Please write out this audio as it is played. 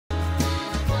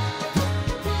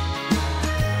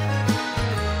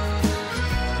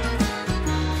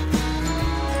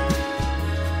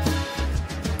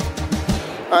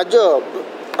Jo,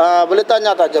 boleh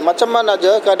tanya tak Jo, macam mana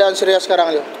Jo keadaan Syria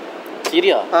sekarang Jo?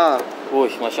 Syria?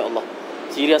 Uish, Masya Allah.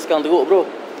 Syria sekarang teruk bro.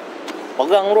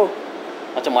 Perang bro.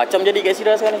 Macam-macam jadi kat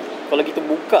Syria sekarang ni. Kalau kita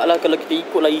buka lah, kalau kita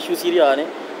ikut lah isu Syria ni,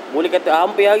 boleh kata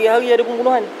hampir hari-hari ada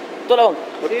pembunuhan. Betul lah bang?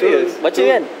 Betul. Baca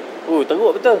kan?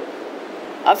 Teruk betul.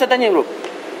 Apa saya tanya bro?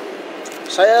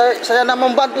 Saya nak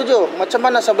membantu Jo. Macam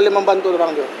mana saya boleh membantu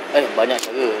orang Jo? Banyak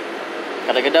cara.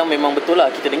 Kadang-kadang memang betul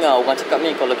lah kita dengar orang cakap ni,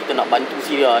 kalau kita nak bantu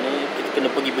Syria ni, kita kena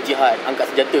pergi berjihad, angkat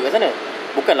senjata kat sana.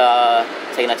 Bukanlah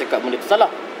saya nak cakap benda tu salah,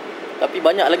 tapi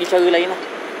banyak lagi cara lain lah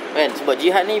kan? Sebab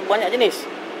jihad ni banyak jenis.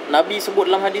 Nabi sebut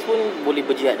dalam hadis pun, boleh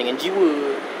berjihad dengan jiwa,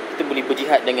 kita boleh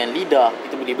berjihad dengan lidah,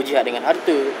 kita boleh berjihad dengan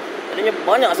harta. Adanya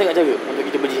banyak sangat cara untuk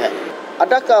kita berjihad.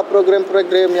 Adakah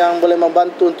program-program yang boleh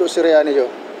membantu untuk Syria ni Jo?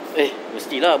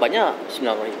 Mestilah banyak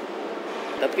sebenarnya.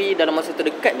 Tapi dalam masa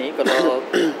terdekat ni, kalau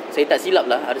saya tak silap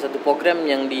lah, ada satu program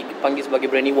yang dipanggil sebagai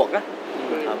Brainy Walk lah.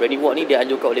 Brainy Walk ni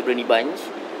dianjurkan oleh Brainy Bunch.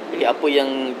 Jadi apa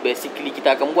yang basically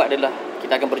kita akan buat adalah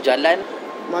kita akan berjalan.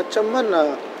 Macam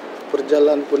mana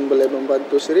berjalan pun boleh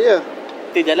membantu Syria?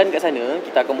 Kita jalan kat sana,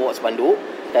 kita akan bawa spanduk.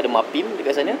 Kita ada MAPIM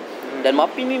dekat sana. Dan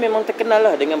MAPIM ni memang terkenal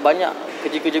lah dengan banyak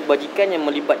kerja-kerja kebajikan yang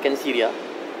melibatkan Syria.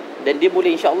 Dan dia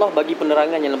boleh insya-Allah bagi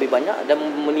penerangan yang lebih banyak dan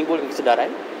menimbulkan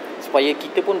kesedaran, supaya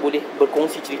kita pun boleh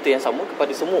berkongsi cerita yang sama kepada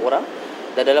semua orang.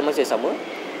 Dan dalam masa yang sama,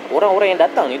 orang-orang yang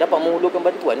datang ni dapat menghulurkan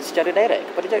bantuan secara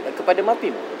direct kepada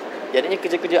MAPIM. Jadinya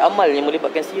kerja-kerja amal yang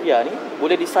melibatkan Syria ni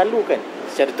boleh disalurkan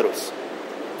secara terus.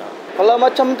 Kalau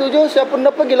macam tu Jo, saya pun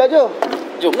dah pergilah Jo.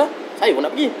 Jomlah, saya pun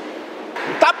nak pergi.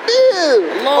 Takbir!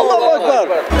 Allahu Akbar.